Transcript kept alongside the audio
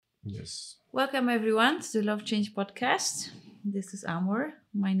Yes. Welcome everyone to the Love Change podcast. This is Amor.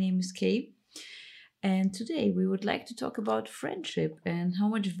 My name is Kay. And today we would like to talk about friendship and how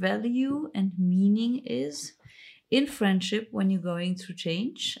much value and meaning is in friendship when you're going through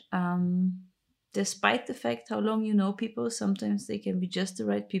change. Despite the fact how long you know people, sometimes they can be just the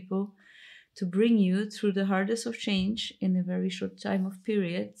right people to bring you through the hardest of change in a very short time of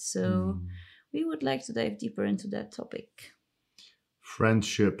period. So Mm. we would like to dive deeper into that topic.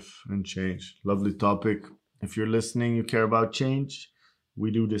 Friendship and change. Lovely topic. If you're listening, you care about change.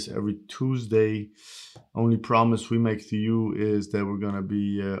 We do this every Tuesday. Only promise we make to you is that we're going to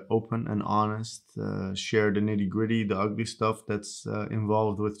be open and honest, share the nitty gritty, the ugly stuff that's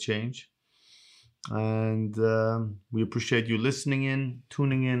involved with change. And we appreciate you listening in,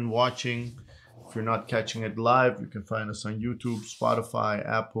 tuning in, watching. If you're not catching it live, you can find us on YouTube, Spotify,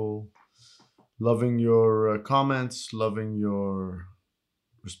 Apple. Loving your comments, loving your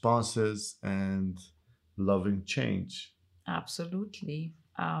responses, and loving change. Absolutely.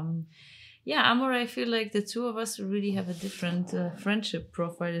 Yeah, Amor, I feel like the two of us really have a different friendship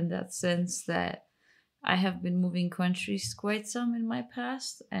profile in that sense that I have been moving countries quite some in my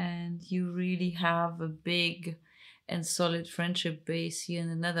past, and you really have a big and solid friendship base here in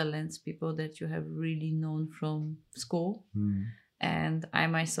the Netherlands, people that you have really known from school. Mm. And I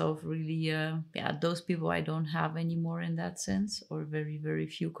myself really, yeah, those people I don't have anymore in that sense, or very, very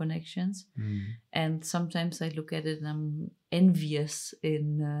few connections. Mm. And sometimes I look at it and I'm envious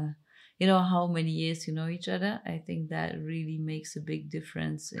in how many years you know each other. I think that really makes a big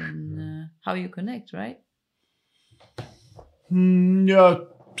difference in how you connect, right? Yeah,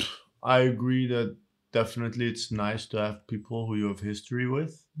 I agree that definitely it's nice to have people who you have history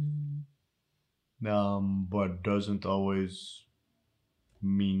with, Mm. but doesn't always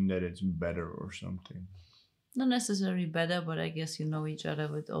mean that it's better or something. Not necessarily better, but I guess you know each other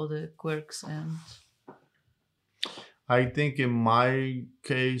with all the quirks and I think in my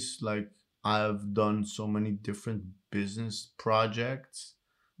case, like I've done so many different business projects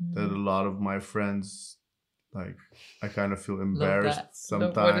that a mm, lot of my friends, like, I kind of feel love embarrassed that.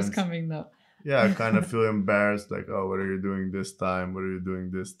 Love what is sometimes. coming now. Yeah, I kind of feel embarrassed, like, oh, what are you doing this time? What are you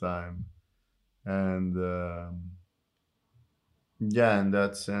doing this time? And yeah, in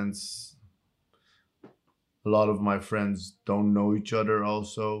that sense, a lot of my friends don't know each other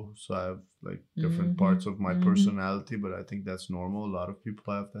also. So I have like different parts of my Hmm. personality, but I think that's normal. A lot of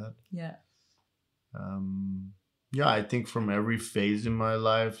people have that. Yeah. Um, yeah, I think from every phase in my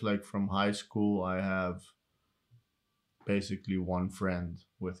life, like from high school, I have basically one friend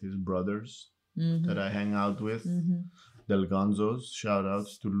with his brothers that Hmm. I hang out with. Hmm. Del Gonzos. Shout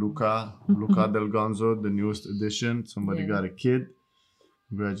outs to Luca Del Gonzo, the newest addition. Somebody Yeah. got a kid.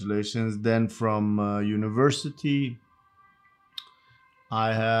 Congratulations. Then from university,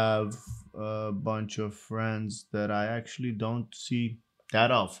 I have a bunch of friends that I actually don't see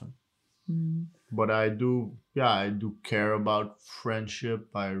that often. Mm. But I do, yeah, I do care about friendship.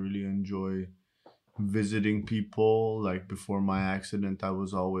 I really enjoy visiting people. Like before my accident, I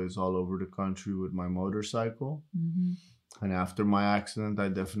was always all over the country with my motorcycle. Hmm. And after my accident, I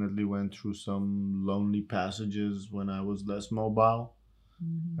definitely went through some lonely passages when I was less mobile.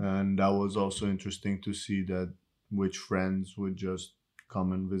 Hmm. And that was also interesting to see that which friends would just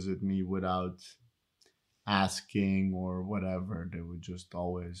come and visit me without asking or whatever. They would just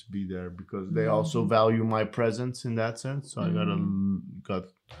always be there because they also Hmm. value my presence in that sense. So I Hmm. got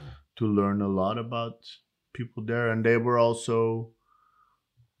to learn a lot about people there, and they were also,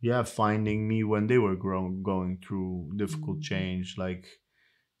 yeah, finding me when they were going through difficult Hmm. change, like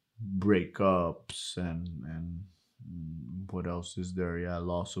breakups and what else is there? Yeah,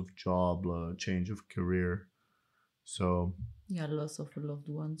 loss of job, change of career. So Yeah, loss of loved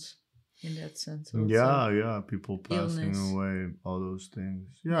ones in that sense also. yeah, people passing Illness. away, all those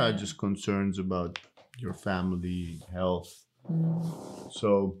things. Yeah, Yeah. just concerns about your family health. Mm.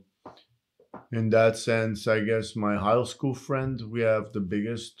 So in that sense, I guess my high school friend, we have the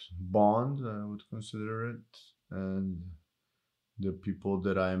biggest bond, I would consider it. And the people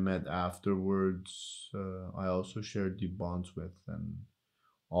that I met afterwards, I also shared deep bonds with, and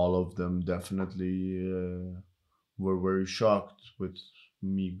all of them definitely were very shocked with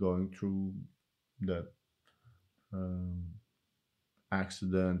me going through that um,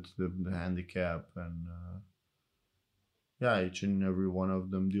 accident, the handicap, and yeah, each and every one of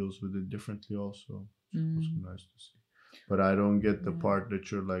them deals with it differently. Also, it's also Mm. nice to see. But I don't get the Yeah. part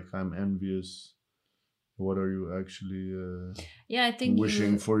that you're like, I'm envious. What are you actually Yeah, I think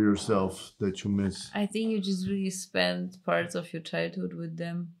wishing you for yourself that you miss? I think you just really spent parts of your childhood with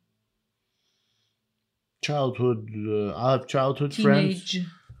them. Childhood. I have childhood friends. Teenage.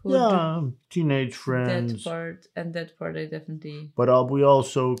 who do Yeah, teenage that friends. part, and that part I definitely, But we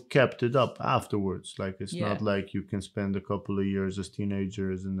also kept it up afterwards. Like it's yeah, not like you can spend a couple of years as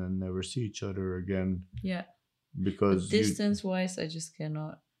teenagers and then never see each other again yeah. But because you. distance wise, I just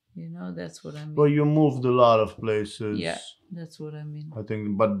cannot. That's what I Well, mean. you moved a lot of Yeah, places. that's what I mean. I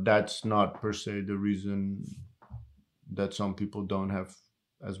think, but that's not per se the reason that some people don't have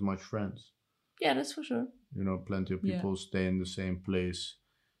as much friends. Yeah, that's for sure. Plenty of Yeah, people stay in the same place,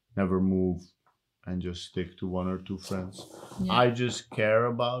 never move, and just stick to one or two friends. yeah. I just care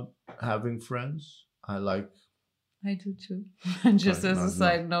about having friends. I like I do too. Just as a not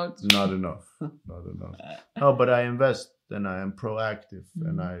side note. not enough, not enough. No, but I invest and I am proactive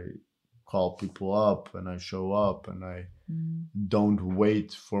and Mm, I call people up and I show up and I mm, don't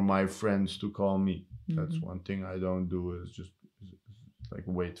wait for my friends to call me. That's mhm. one thing I don't do is just like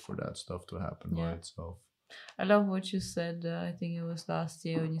wait for that stuff to happen by Yeah. itself. I love what you said. I think it was last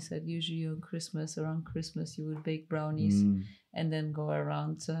year when you said usually on Christmas, around Christmas, you would bake brownies Mm, and then go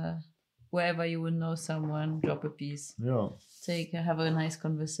around wherever you would know someone, drop a piece, yeah. have a nice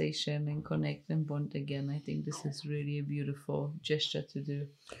conversation and connect and bond again. I think this is really a beautiful gesture to do.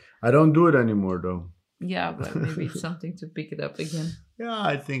 I don't do it anymore though. Yeah, but maybe it's something to pick it up again. Yeah,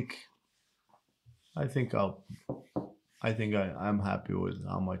 I think I'm happy with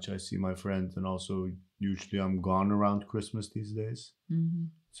how much I see my friends, and also usually I'm gone around Christmas these days, Hmm.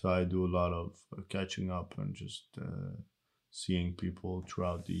 so I do a lot of catching up and just seeing people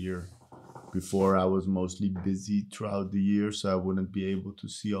throughout the year. Before I was mostly busy throughout the year, so I wouldn't be able to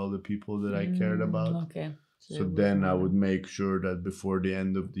see all the people that I cared about. Okay. So then I would make sure that before the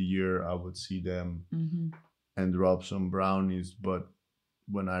end of the year I would see them Mm-hmm. and drop some brownies. But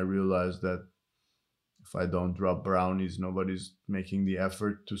when I realized that if I don't drop brownies, nobody's making the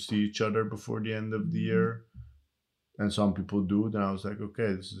effort to see each other before the end of the year. And some people do, then I was like,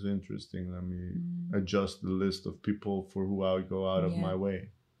 okay, this is interesting. Let me adjust the list of people for who I would go out of my way.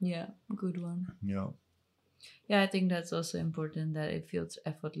 Yeah, good one. Yeah. Yeah, I think that's also important that it feels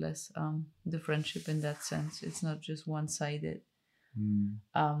effortless. The friendship in that sense, it's not just one-sided. Mm.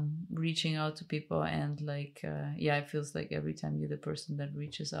 Reaching out to people and it feels like every time you're the person that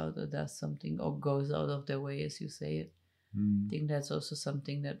reaches out or does something or goes out of their way, as you say it. I think that's also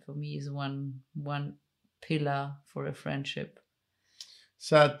something that for me is one pillar for a friendship.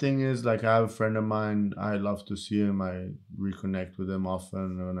 Sad thing is, like, I have a friend of mine. I love to see him. I reconnect with him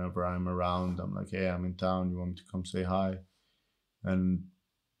often. Whenever I'm around, I'm like, hey, I'm in town. You want me to come say hi? And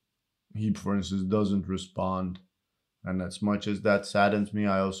he, for instance, doesn't respond. And as much as that saddens me,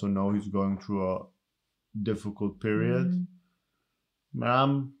 I also know he's going through a difficult period. But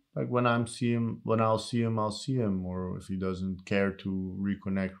I'm like, when I'll see him, I'll see him. Or if he doesn't care to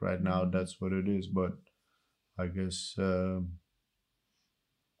reconnect right now, that's what it is. But I guess.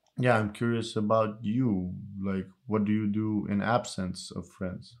 Yeah, I'm curious about you. Like, what do you do in absence of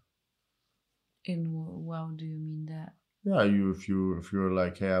friends? Wow, do you mean that? Yeah, if you're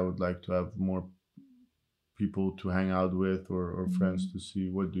like, hey, I would like to have more people to hang out with or friends to see.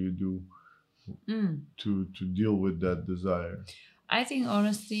 What do you do to deal with that desire? I think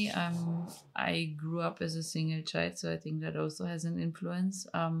honestly, I grew up as a single child, so I think that also has an influence.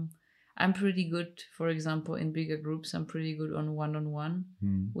 I'm pretty good, for example, in bigger groups. I'm pretty good on one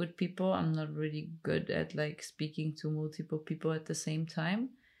with people. I'm not really good at like speaking to multiple people at the same time.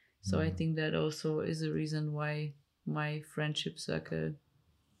 So I think that also is a reason why my friendship circle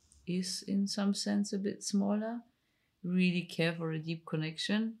is in some sense a bit smaller. Really care for a deep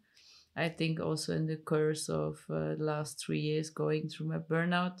connection. I think also in the course of the last 3 years going through my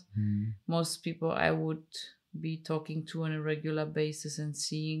burnout, most people I would be talking to on a regular basis and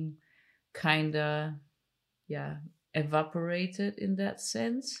seeing kind of, evaporated in that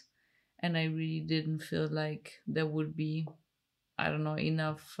sense. And I really didn't feel like there would be, I don't know,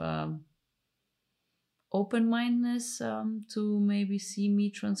 enough open mindedness to maybe see me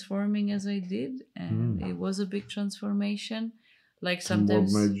transforming as I did. And it was a big transformation. Like And what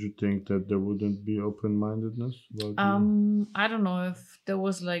sometimes made you think that there wouldn't be open mindedness about you? I don't know if there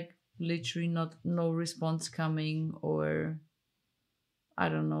was like literally not no response coming, or I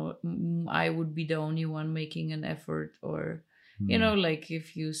don't know, I would be the only one making an effort, or like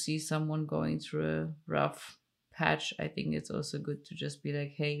if you see someone going through a rough patch, I think it's also good to just be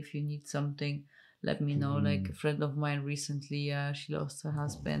like, hey, if you need something, let me know. Like a friend of mine recently, she lost her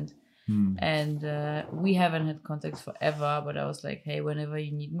husband. And we haven't had contact forever, but I was like, hey, whenever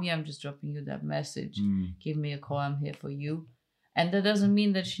you need me, I'm just dropping you that message. Give me a call, I'm here for you. And that doesn't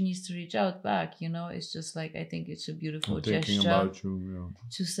mean that she needs to reach out back, you know. It's just like, I think it's a beautiful I'm thinking gesture about you, yeah.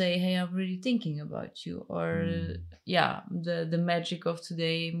 to say, hey, I'm really thinking about you. Or yeah, the magic of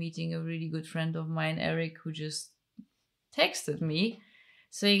today, meeting a really good friend of mine, Eric, who just texted me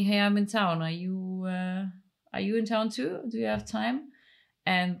saying, hey, I'm in town, are you in town too, do you have time?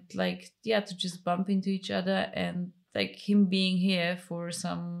 And like, yeah, to just bump into each other, and like him being here for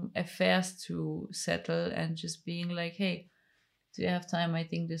some affairs to settle, and just being like, hey, do you have time? I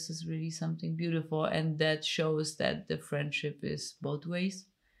think this is really something beautiful, and that shows that the friendship is both ways,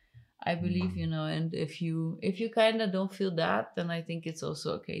 I believe, you know. And if you kind of don't feel that, then I think it's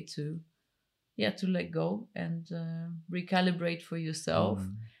also okay to, yeah, to let go and recalibrate for yourself.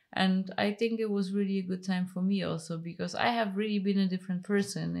 And I think it was really a good time for me also, because I have really been a different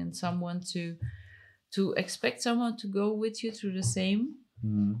person, and someone to expect someone to go with you through the same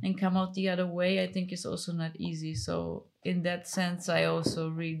and come out the other way, I think is also not easy. So in that sense, I also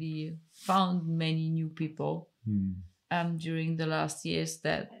really found many new people during the last years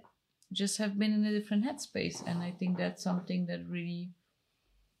that just have been in a different headspace, and I think that's something that really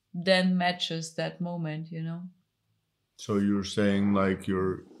then matches that moment, you know. So you're saying like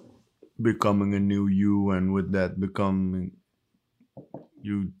you're becoming a new you, and with that becoming,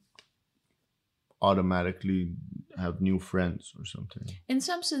 you automatically have new friends or something. In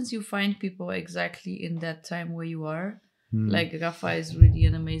some sense, you find people exactly in that time where you are. Like Rafa is really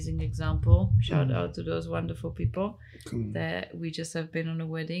an amazing example. Shout out to those wonderful people that we just have been on a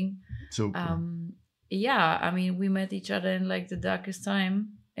wedding. Super. Yeah, I mean, we met each other in like the darkest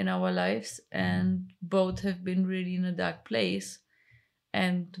time in our lives, and both have been really in a dark place.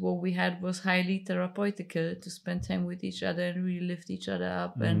 And what we had was highly therapeutical to spend time with each other and really lift each other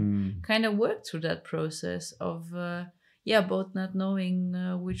up and kind of work through that process of, yeah, both not knowing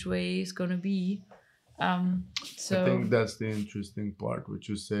which way is going to be. So I think that's the interesting part, which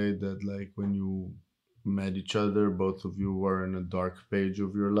you say that like when you met each other, both of you were in a dark page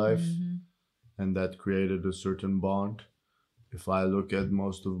of your life, and that created a certain bond. If I look at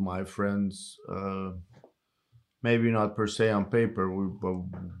most of my friends, maybe not per se on paper, but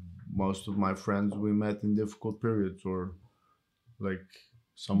most of my friends we met in difficult periods, or like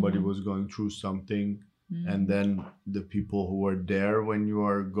somebody was going through something, and then the people who are there when you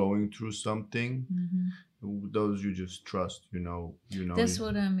are going through something, those you just trust, you know. that's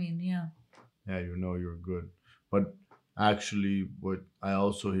what I mean, yeah. Yeah, you know you're good. But actually, what I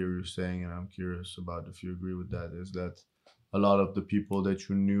also hear you saying, and I'm curious about if you agree with that, is that a lot of the people that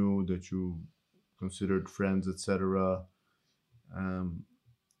you knew, that you considered friends, etc.,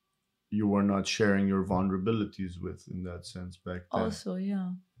 you were not sharing your vulnerabilities with, in that sense, back then. Also,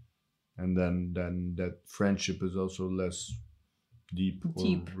 yeah. And then that friendship is also less deep.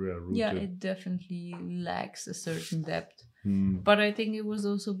 Rooted. Yeah, it definitely lacks a certain depth. But I think it was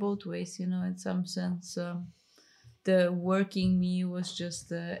also both ways, you know, in some sense. The working me was just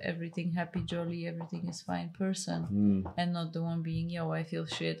the everything happy, jolly, everything is fine person, and not the one being, yo, I feel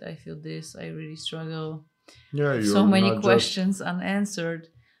shit, I feel this, I really struggle. Yeah, you're so many not questions unanswered.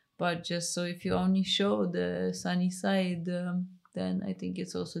 But just so if you only show the sunny side, then I think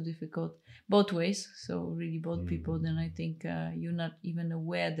it's also difficult both ways. So really both people, then I think you're not even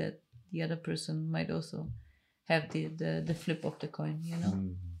aware that the other person might also have the flip of the coin, you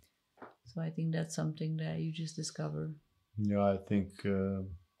know. So I think that's something that you just discover. Yeah, I think the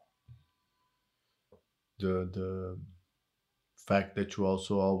fact that you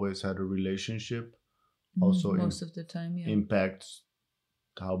also always had a relationship also most of the time, yeah. impacts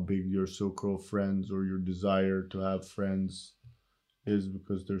how big your circle of friends or your desire to have friends is,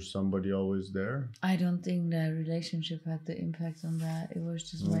 because there's somebody always there. I don't think the relationship had the impact on that. It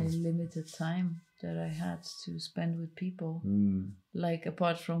was just my limited time that I had to spend with people. Like,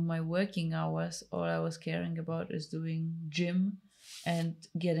 apart from my working hours, all I was caring about is doing gym and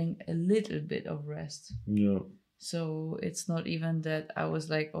getting a little bit of rest. Yeah. So it's not even that I was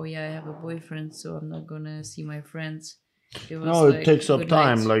like, oh yeah, I have a boyfriend, so I'm not gonna see my friends. It was it takes up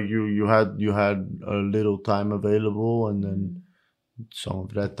time. Like you had a little time available, and then some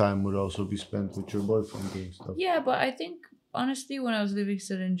of that time would also be spent with your boyfriend doing stuff. Yeah, but I think honestly, when I was living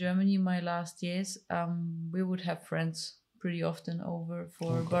still in Germany, my last years, we would have friends pretty often over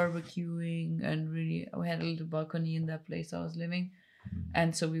for barbecuing, and really, we had a little balcony in that place I was living,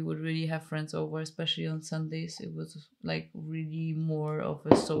 and so we would really have friends over, especially on Sundays. It was like really more of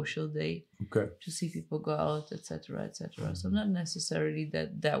a social day. Okay. To see people go out, etc., etc. So not necessarily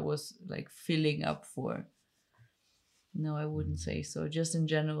that was like filling up for. No, I wouldn't say so. Just in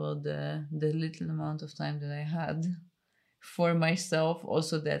general, the little amount of time that I had for myself,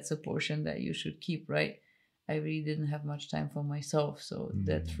 also that's a portion that you should keep, right? I really didn't have much time for myself. So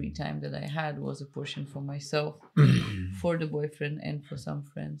that free time that I had was a portion for myself, for the boyfriend, and for some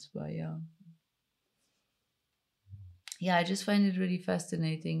friends. But yeah, I just find it really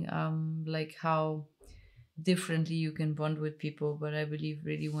fascinating, like how differently you can bond with people. But I believe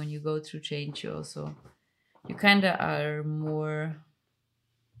really when you go through change, you kind of are more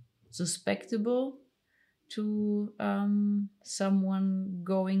susceptible to someone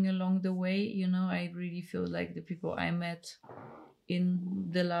going along the way. I really feel like the people I met in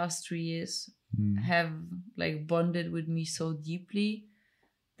the last 3 years have like bonded with me so deeply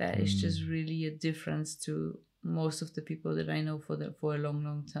that it's just really a difference to most of the people that I know for a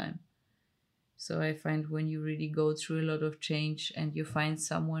long time. So I find when you really go through a lot of change and you find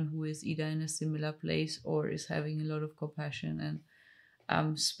someone who is either in a similar place or is having a lot of compassion and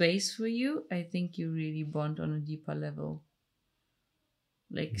space for you, I think you really bond on a deeper level.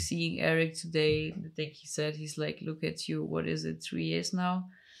 Like seeing Eric today, I think he said, he's like, look at you, what is it, 3 years now?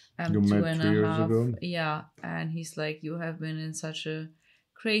 You Two met and 3 a years half. ago? Yeah. And he's like, you have been in such a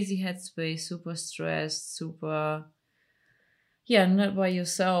crazy headspace, super stressed, super, not by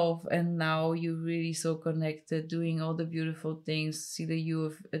yourself. And now you're really so connected, doing all the beautiful things. See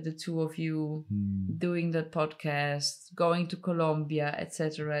the two of you doing that podcast, going to Colombia,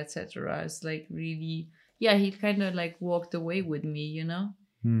 etc., etc. It's like really, he kind of like walked away with me.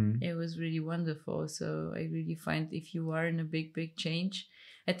 It was really wonderful. So I really find if you are in a big change,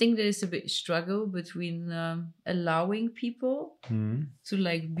 I think there is a bit struggle between allowing people to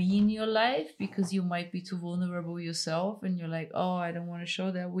like be in your life, because you might be too vulnerable yourself and you're like, oh, I don't want to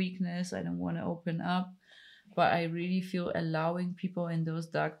show that weakness, I don't want to open up. But I really feel allowing people in those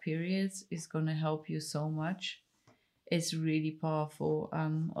dark periods is going to help you so much. It's really powerful.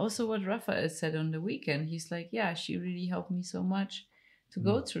 Also what Rafael said on the weekend, he's like, yeah, she really helped me so much to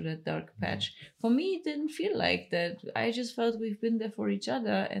go through that dark patch. For me, it didn't feel like that. I just felt we've been there for each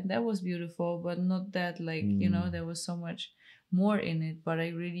other, and that was beautiful, but not that like, there was so much more in it. But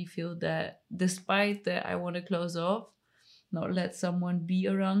I really feel that despite that, I want to close off, not let someone be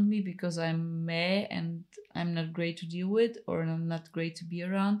around me because I'm meh and I'm not great to deal with, or I'm not great to be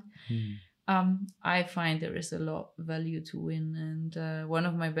around. I find there is a lot of value to win. And one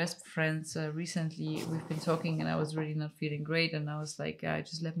of my best friends, recently we've been talking and I was really not feeling great, and I was like,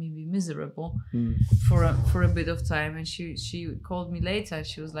 just let me be miserable for a bit of time. And she called me later and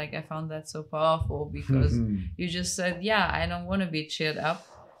she was like, I found that so powerful, because you just said, I don't want to be cheered up,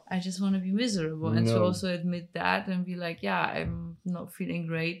 I just want to be miserable. And to also admit that and be like, I'm not feeling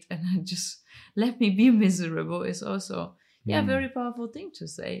great, and I just let me be miserable is also very powerful thing to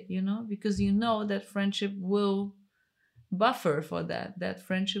say, because that friendship will buffer for that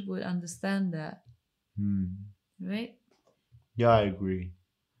friendship will understand that. Right? Yeah, I agree.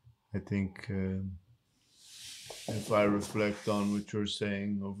 I think if I reflect on what you're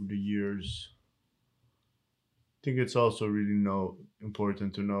saying over the years, I think it's also really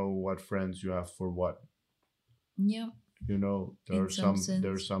important to know what friends you have for what. Yeah. There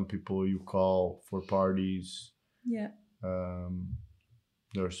are some people you call for parties. Yeah.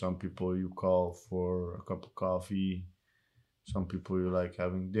 There are some people you call for a cup of coffee. Some people you like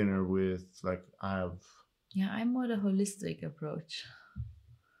having dinner with. Like I have. Yeah, I'm more the holistic approach.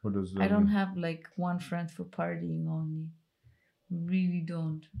 What does that I don't mean? have like one friend for partying only. Really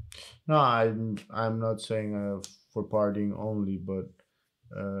don't. No, I'm not saying I have for partying only, but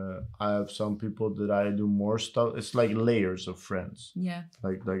I have some people that I do more stuff. It's like layers of friends. Yeah.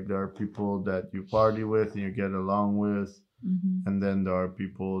 Like there are people that you party with and you get along with, and then there are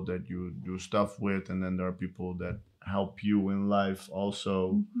people that you do stuff with, and then there are people that help you in life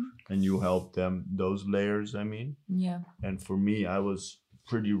also, and you help them. Those layers, I mean. Yeah. And for me, I was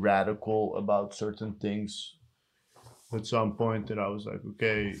pretty radical about certain things at some point that I was like,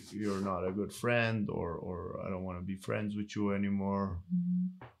 okay, you're not a good friend, or I don't want to be friends with you anymore.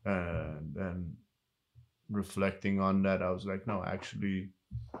 And then reflecting on that, I was like, no, actually,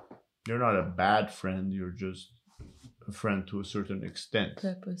 you're not a bad friend. You're just a friend to a certain extent.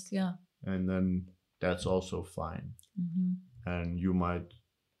 Purpose, yeah. And then that's also fine. And you might,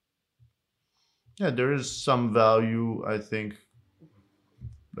 there is some value, I think.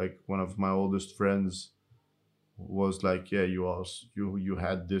 Like one of my oldest friends was like, you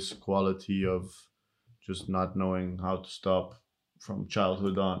had this quality of just not knowing how to stop from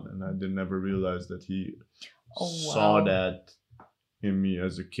childhood on, and I didn't ever realize that he saw that in me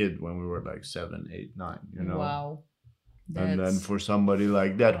as a kid when we were like 7, 8, 9, Wow. And then for somebody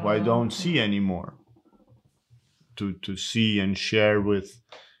like that who I don't see anymore, to see and share with,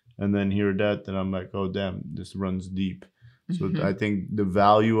 and then hear that, and I'm like, oh damn, this runs deep. So I think the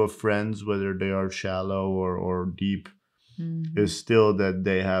value of friends, whether they are shallow or deep, is still that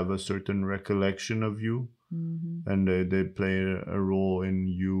they have a certain recollection of you, and they play a role in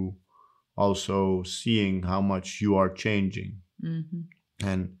you also seeing how much you are changing.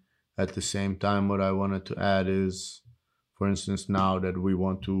 And at the same time, what I wanted to add is, for instance, now that we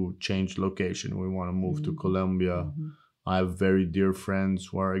want to change location, we want to move to Colombia. I have very dear friends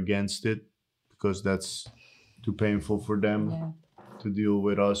who are against it because that's too painful for them to deal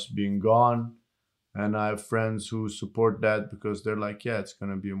with us being gone. And I have friends who support that because they're like, yeah, it's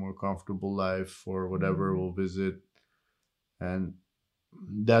going to be a more comfortable life or whatever, we'll visit. And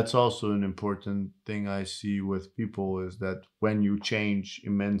that's also an important thing I see with people, is that when you change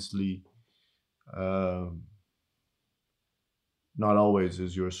immensely, not always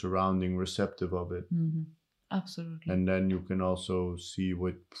is your surrounding receptive of it. Absolutely. And then you can also see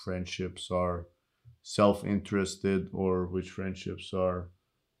what friendships are self-interested or which friendships are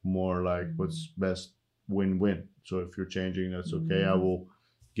more like what's best, win-win. So if you're changing, that's okay. I will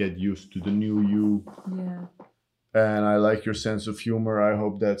get used to the new you. Yeah. And I like your sense of humor. I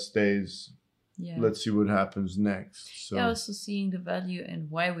hope that stays. Yeah. Let's see what happens next. So also seeing the value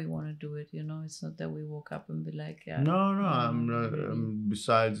and why we want to do it. It's not that we woke up and be like, yeah. No, I'm not.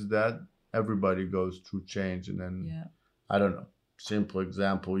 Besides that, everybody goes through change, and then I don't know. Simple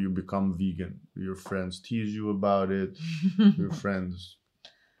example: you become vegan. Your friends tease you about it. Your friends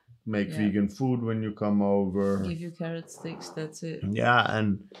make vegan food when you come over. Give you carrot sticks. That's it. Yeah,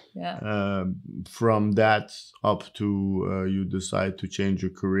 and from that up to you decide to change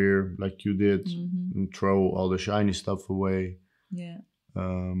your career like you did and throw all the shiny stuff away. Yeah.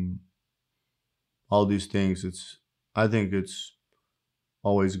 All these things. I think it's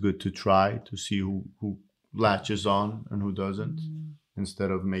always good to try to see who latches on and who doesn't, instead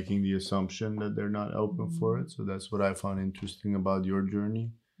of making the assumption that they're not open for it. So that's what I found interesting about your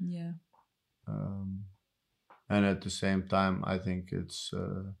journey. Yeah. And at the same time, I think it's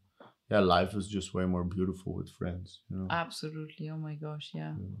life is just way more beautiful with friends. Absolutely. Oh my gosh,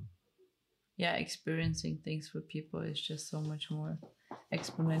 yeah. Experiencing things with people is just so much more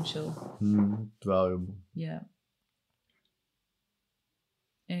exponential. Valuable. Yeah.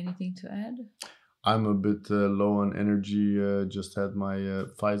 Anything to add? I'm a bit low on energy. Just had my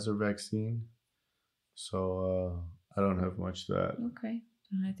Pfizer vaccine, so I don't have much to add. Okay,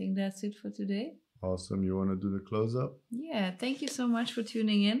 I think that's it for today. Awesome. You want to do the close up? Yeah, thank you so much for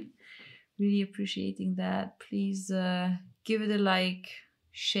tuning in. Really appreciating that. Please give it a like,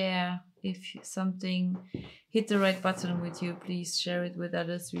 share if something hit the right button with you. Please share it with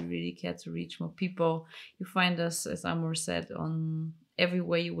others. We really care to reach more people. You find us, as Amor said, on every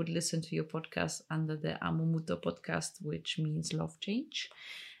way you would listen to your podcast under the Amor Mutter podcast, which means love change.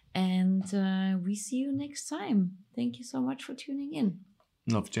 And we see you next time. Thank you so much for tuning in.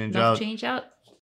 Love change out. Love change out.